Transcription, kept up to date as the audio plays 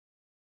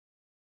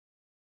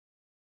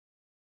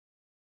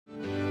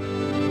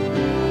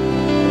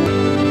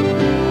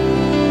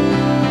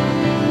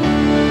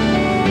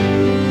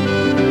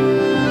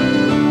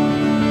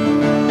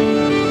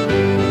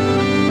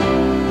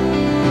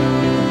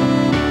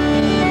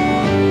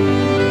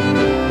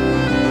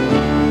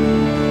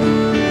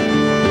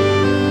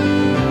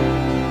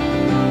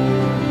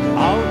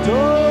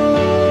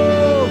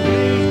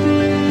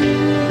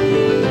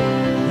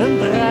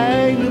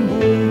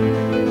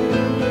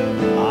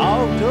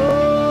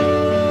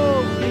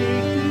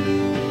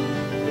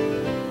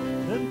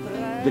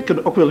we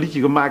kunnen ook wel een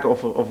liedje gaan maken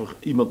over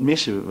iemand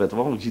missen. Weet je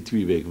wel, ik zie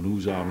 2 weken van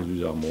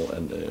hoe allemaal.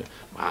 En,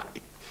 maar,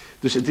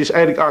 dus het is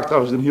eigenlijk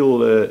achteraf een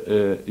heel,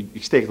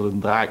 ik steek er een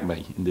draak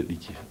mee in dit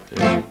liedje.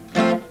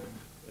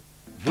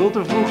 Veel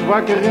te vroeg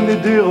wakker in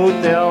dit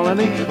deurhotel en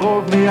ik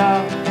vroeg me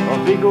aan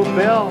of ik ook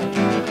bel.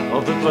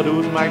 Of het wat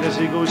doet mag dat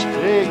ik ook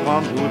spreek,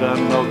 want hoe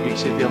dan ook, ik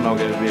zit hier nog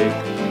een week.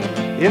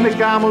 In de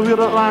kamer weer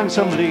dat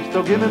langzaam licht,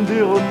 ook in een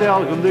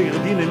deurhotel gaan de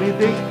gordijnen niet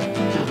dicht.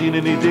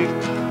 Gordijnen niet dicht,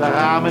 de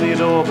ramen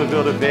niet open,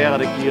 voor de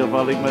derde keer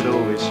val ik met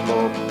ogen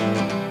sloop.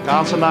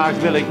 Ganse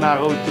nacht wil ik naar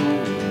Rood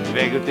toe,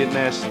 weg uit dit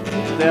nest,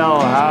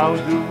 tel hou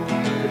doe.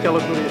 Dat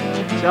geldt voor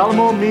je.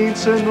 Zelfmoord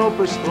mensen op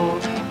een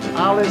stroot.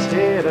 Alles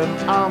heet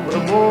een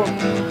andere moord.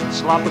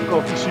 Slappe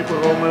koffie, super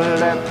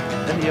omelet.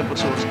 En die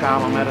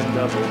persoonskamer met een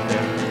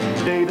dubbelbed.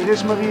 Nee, er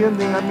is maar één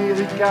ding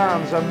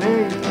Amerikaans aan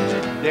mee.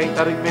 Denk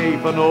dat ik mee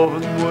van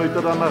overmoeid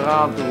tot aan de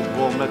rand toe,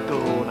 vol met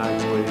corona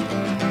groei.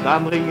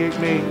 Dan dring ik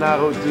mee naar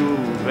Rood toe,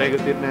 weg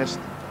uit dit nest.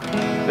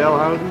 Tel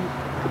houden.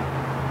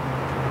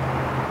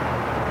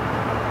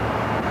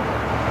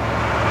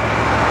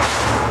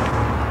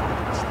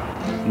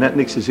 Net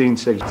niks te zien,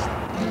 zegt.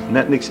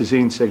 Net niks te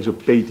zien, zeggen ze op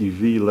PTV,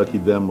 Lucky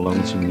Them,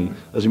 langs hem niet.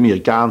 Dat is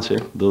Amerikaans, hè.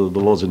 Daar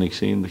lossen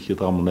niks in. Dat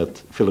gaat allemaal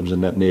net, films en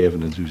net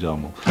neven en zo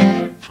allemaal.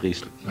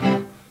 Vreselijk.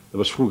 Dat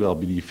was vroeger al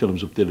bij die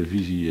films op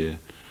televisie,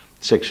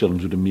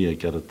 seksfilms uit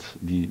Amerika,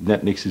 die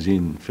net niks te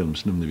zien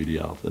films noemden we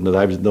die altijd. En dan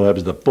hebben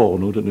ze dat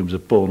porno, dat noemen ze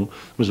porno,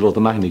 maar ze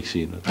wilden nacht niks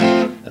zien.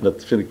 En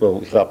dat vind ik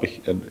wel grappig.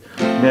 En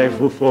mij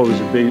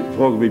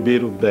vroegen bij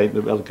Bedo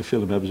met welke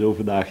film hebben ze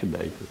over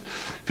nagedacht.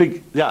 Vind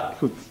ik, ja,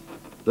 goed.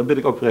 Dan ben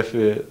ik ook weer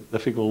even,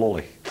 dat vind ik wel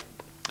lollig.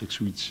 Ik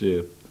zoiets,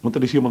 want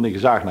dat is helemaal niet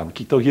gezaagd namelijk.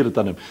 Kijk, toch hier het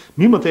aan hem.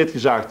 Niemand heeft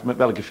gezaagd met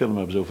welke film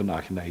hebben ze over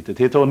nagedacht. Het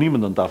heeft al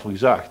niemand aan tafel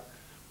gezaagd.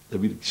 Dat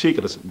weet ik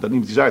zeker dat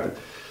niemand gezaagd heeft.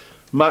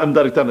 Maar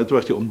omdat ik dan het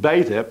woordje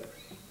ontbijt heb,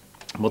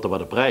 moet er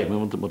wat op rijmen,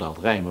 want het moet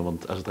altijd rijmen.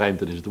 Want als het rijmt,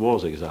 dan is het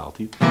woord, zeggen ze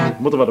altijd.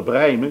 Moet er wat op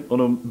rijmen,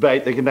 want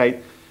ontbijt en genijd.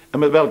 En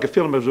met welke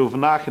film hebben ze over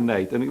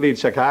nagedacht? En ik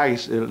lees Jack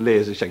Poels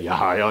lezen. Ik zeg,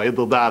 ja,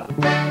 inderdaad.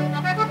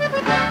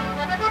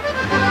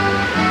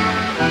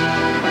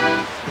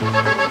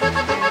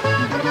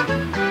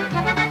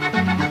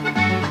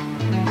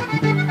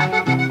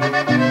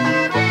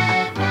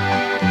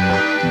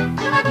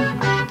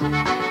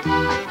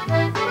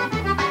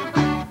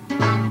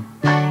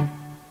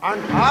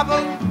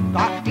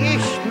 Dat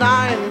is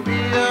na een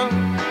bier,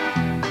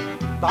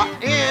 dat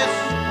is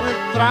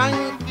een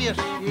drankjes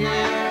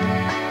hier.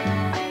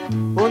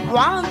 Und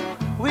wann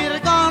wir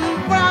gone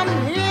from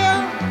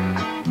here,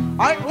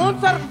 all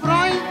unser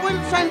Freund will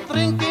sein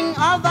drinking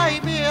all thy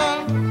beer.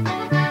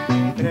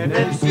 En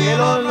el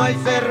cielo no hay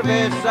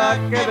cerveza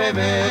que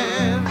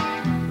beber,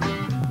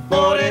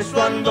 por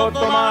eso ando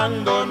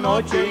tomando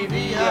noche y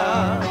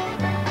día.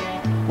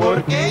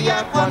 Porque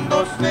ya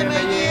cuando se me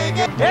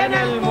llegue en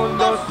el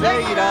mundo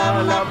se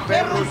irá la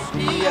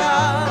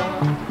perrusquía.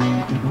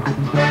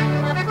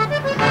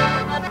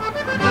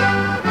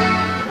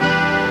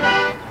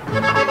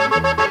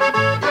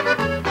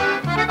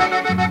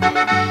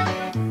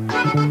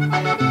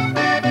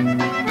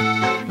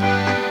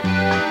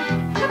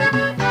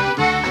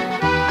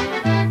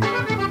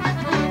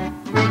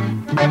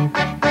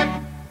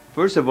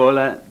 First of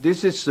all,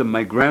 this is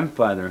my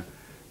grandfather.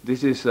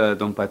 This is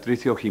Don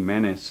Patricio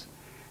Jimenez.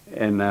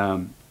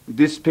 And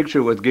this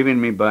picture was given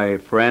me by a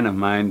friend of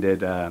mine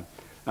that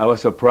I was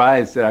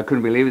surprised that I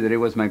couldn't believe that it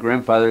was my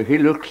grandfather. He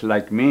looked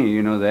like me,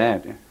 you know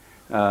that,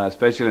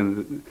 especially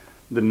in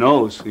the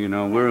nose, you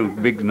know, we're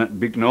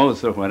big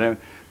nose or whatever.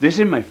 This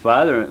is my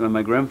father,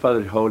 my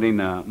grandfather holding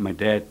my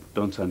dad,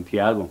 Don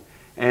Santiago.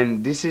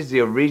 And this is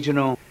the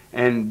original,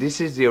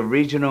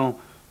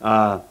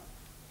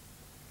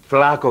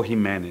 Flaco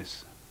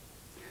Jimenez.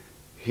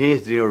 He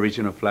is the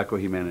original Flaco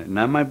Jimenez,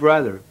 not my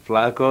brother,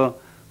 Flaco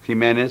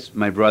Jimenez.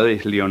 My brother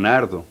is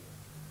Leonardo.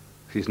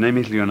 His name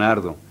is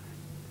Leonardo.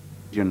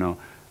 You know,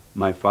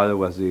 my father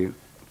was the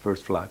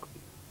first Flaco.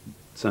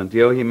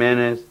 Santiago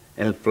Jimenez,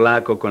 el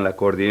Flaco con el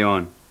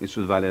acordeón y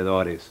sus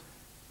valedores.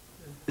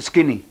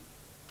 Skinny.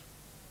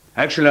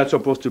 Actually, I'm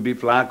supposed to be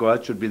Flaco.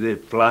 I should be the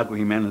Flaco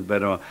Jimenez,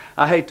 but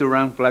I hate to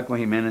run Flaco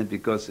Jimenez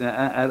because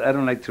I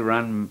don't like to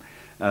run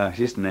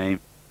his name.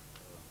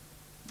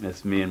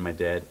 That's me and my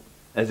dad.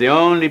 That's the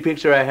only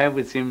picture I have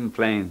with him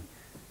playing.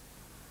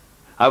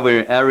 I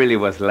really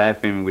was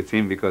laughing with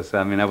him because,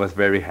 I mean, I was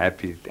very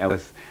happy.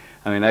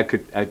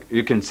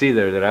 You can see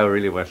there that I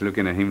really was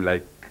looking at him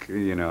like,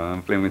 you know,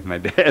 I'm playing with my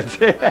dad.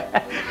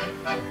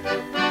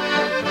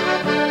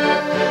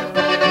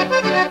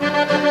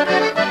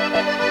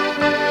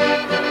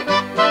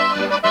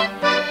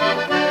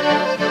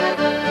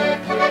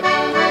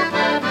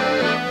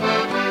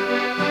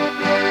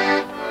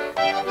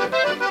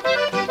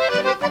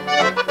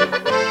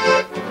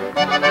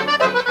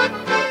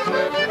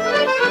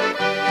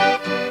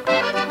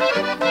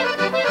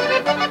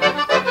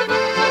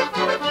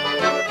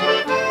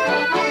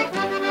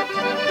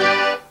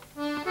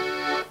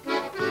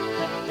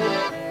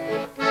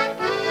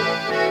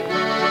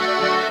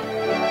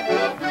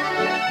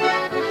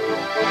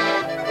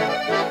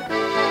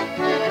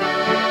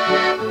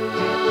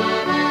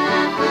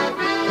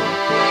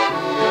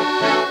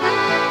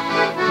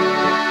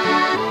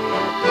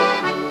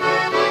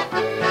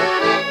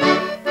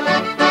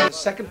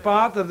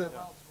 part that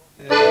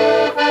it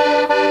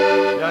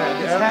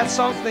had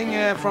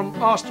something from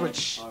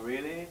ostrich. Oh,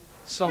 really?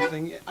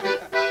 Something.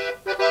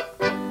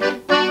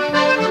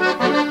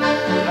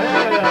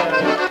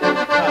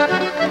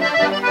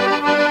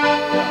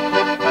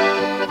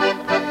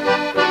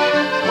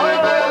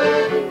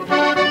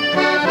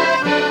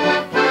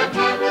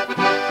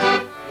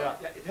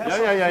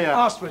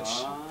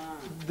 Ostrich.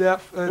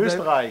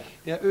 Oostenrijk.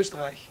 Yeah,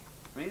 Oostenrijk.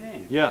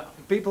 Really? Yeah.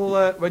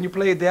 People, when you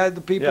play it there,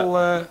 the people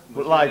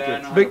Would like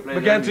it.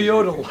 began to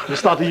yodel. Je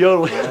staat te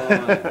jodelen.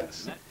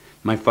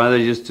 My father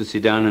used to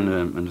sit down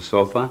on the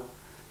sofa,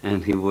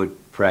 and he would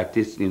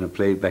practice, you know,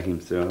 play by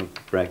himself,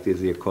 practice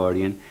the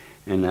accordion.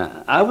 And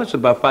I was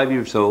about 5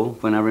 years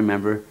old when I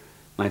remember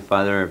my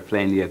father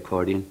playing the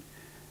accordion,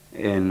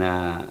 and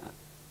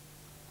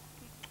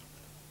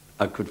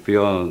I could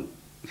feel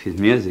his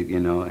music, you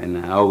know, and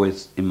I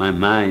always, in my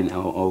mind, I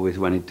always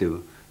wanted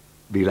to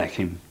be like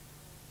him.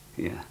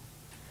 Yeah.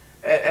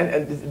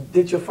 And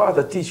did your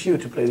father teach you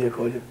to play the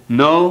accordion?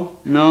 No,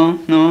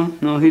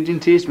 he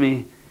didn't teach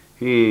me.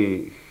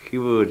 He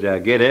would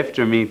get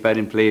after me if I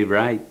didn't play it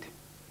right,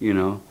 you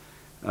know,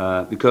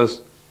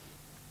 because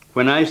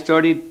when I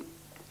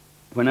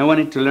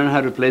wanted to learn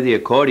how to play the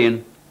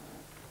accordion,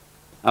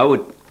 I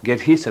would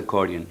get his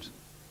accordions,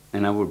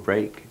 and I would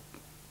break.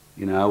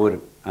 You know, I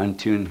would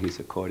untune his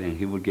accordion.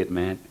 He would get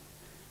mad,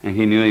 and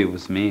he knew it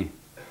was me.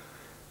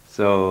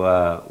 So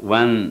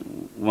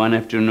one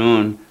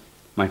afternoon,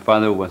 my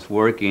father was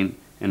working,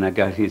 and I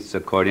got his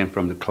accordion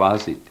from the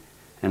closet,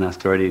 and I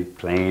started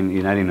playing.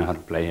 You know, I didn't know how to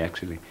play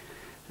actually,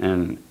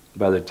 and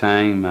by the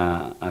time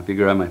I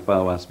figured out my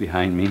father was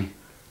behind me,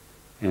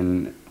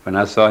 and when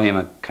I saw him,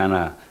 I kind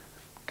of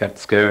got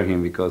scared of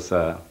him because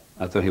I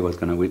thought he was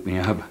going to whip me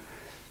up,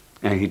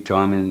 and he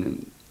told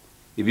me,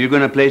 if you're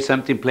going to play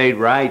something, play it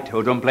right,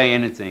 or don't play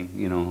anything,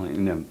 you know,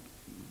 in a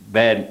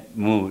bad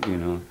mood, you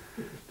know.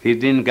 He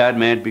didn't get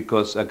mad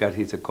because I got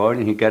his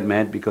accordion. He got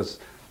mad because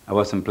I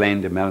wasn't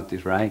playing the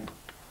melodies right.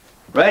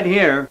 Right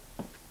here,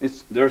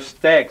 there's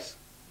stacks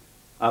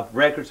of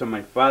records of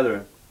my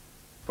father.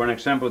 For an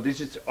example, this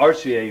is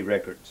RCA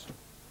records.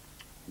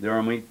 They're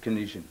in mint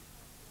condition,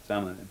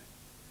 some of them.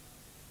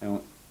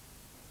 And,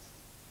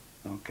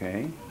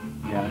 okay,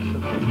 yeah, it's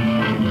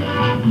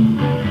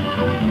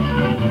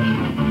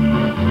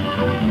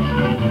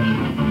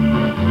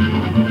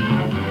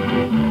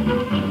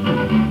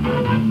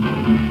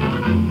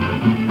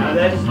Now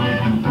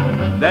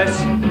that's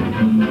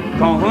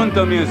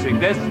conjunto music.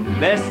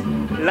 That's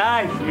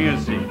live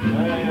music.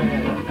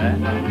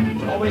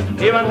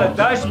 Even the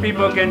Dutch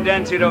people can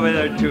dance it over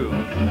there too.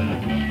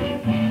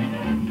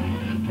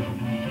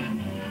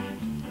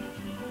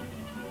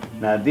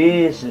 Now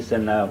this is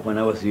when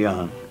I was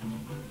young.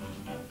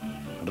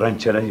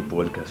 Rancheras y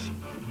polkas.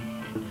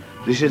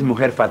 This is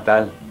Mujer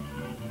Fatal.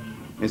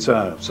 It's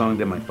a song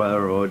that my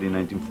father wrote in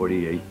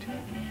 1948.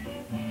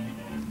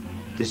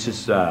 This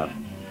is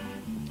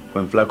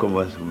when Flaco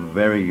was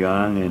very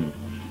young, and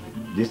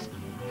this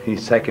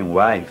his second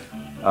wife,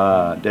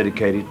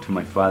 dedicated to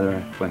my father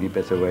when he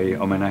passed away,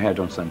 Homenaje a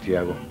Don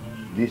Santiago.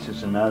 This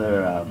is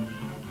another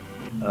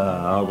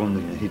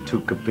album. He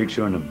took a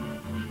picture on a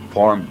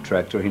farm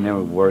tractor. He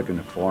never worked in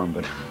a farm,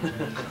 but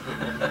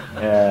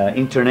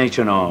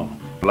International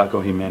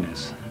Flaco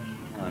Jimenez.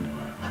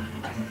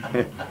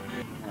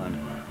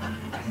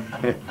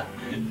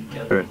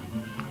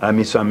 A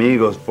mis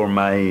amigos, for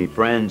my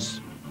friends.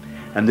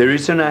 And the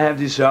reason I have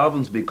these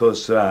albums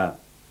because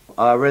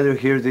I'd rather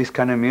hear this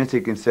kind of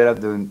music instead of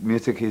the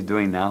music he's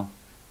doing now.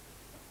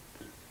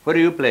 What do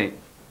you play?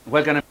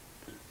 What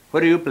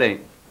do you play?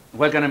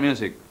 What kind of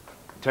music?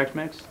 Tex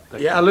Mex?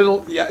 Yeah, a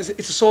little. Yeah,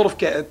 it's a sort of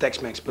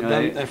Tex Mex, but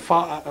Yeah, then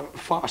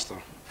faster,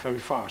 very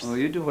fast. Oh,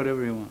 you do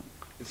whatever you want.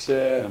 It's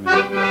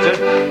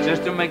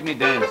Just to make me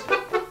dance.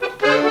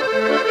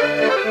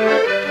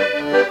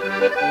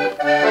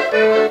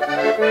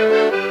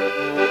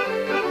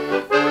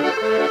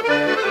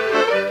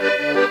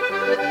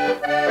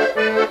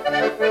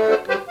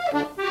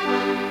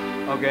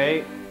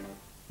 Okay,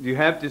 you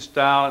have this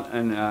style,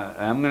 and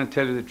I'm going to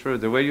tell you the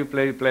truth. The way you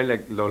play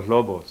like Los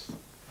Lobos.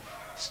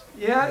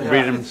 yeah.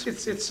 Rhythms.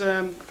 It's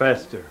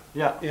Faster.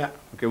 Yeah. yeah.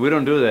 Okay, we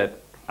don't do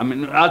that. I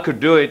mean, I could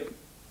do it,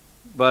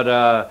 but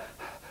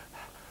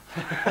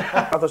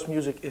Father's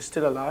music is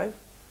still alive?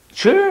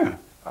 sure.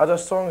 Are there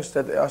songs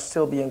that are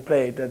still being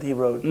played that he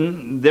wrote?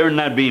 They're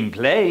not being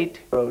played.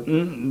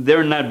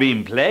 They're not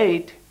being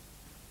played.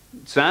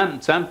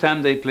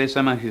 Sometimes they play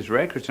some of his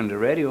records on the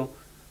radio,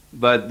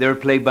 but they're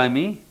played by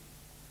me.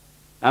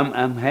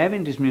 I'm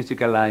having this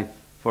music alive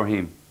for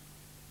him.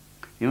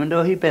 Even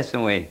though he passed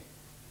away,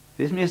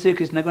 this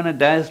music is not going to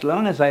die as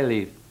long as I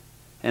live.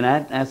 And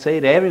I say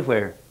it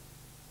everywhere.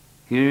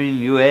 Here in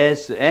the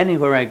U.S.,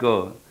 anywhere I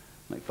go.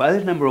 My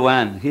father's number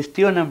one. He's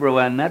still number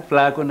one. Not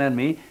Flaco, not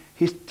me.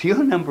 He's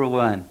still number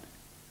one.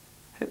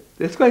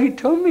 That's why he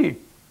told me.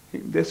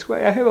 That's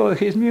why I have all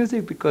his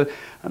music, because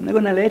I'm not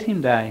going to let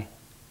him die.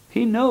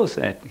 He knows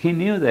that. He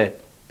knew that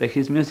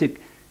his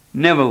music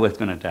never was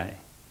going to die.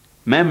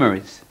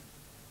 Memories.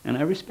 And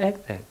I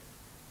respect that.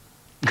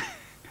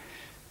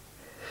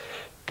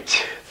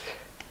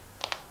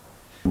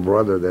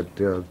 brother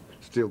that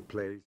still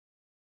plays.